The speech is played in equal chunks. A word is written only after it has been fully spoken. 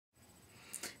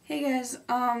Hey guys,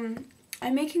 I'm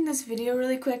making this video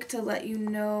really quick to let you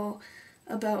know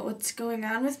about what's going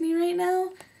on with me right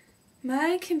now.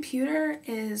 My computer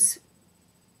is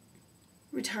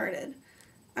retarded.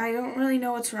 I don't really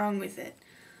know what's wrong with it.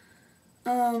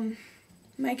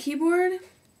 My keyboard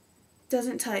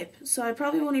doesn't type, so I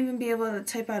probably won't even be able to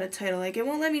type out a title. Like, it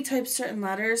won't let me type certain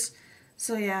letters,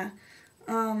 so yeah.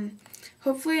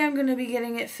 Hopefully I'm going to be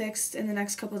getting it fixed in the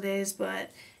next couple days,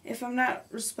 but if I'm not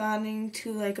responding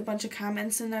to like a bunch of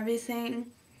comments and everything,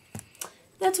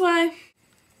 that's why.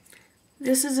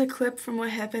 This is a clip from what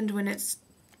happened when it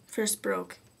first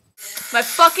broke. My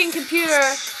fucking computer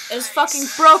is fucking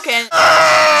broken.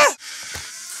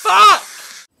 Fuck!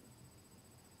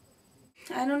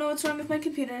 I don't know what's wrong with my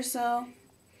computer, so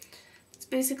that's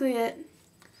basically it.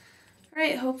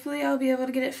 Alright, hopefully I'll be able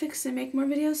to get it fixed and make more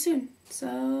videos soon.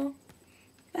 So,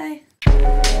 bye.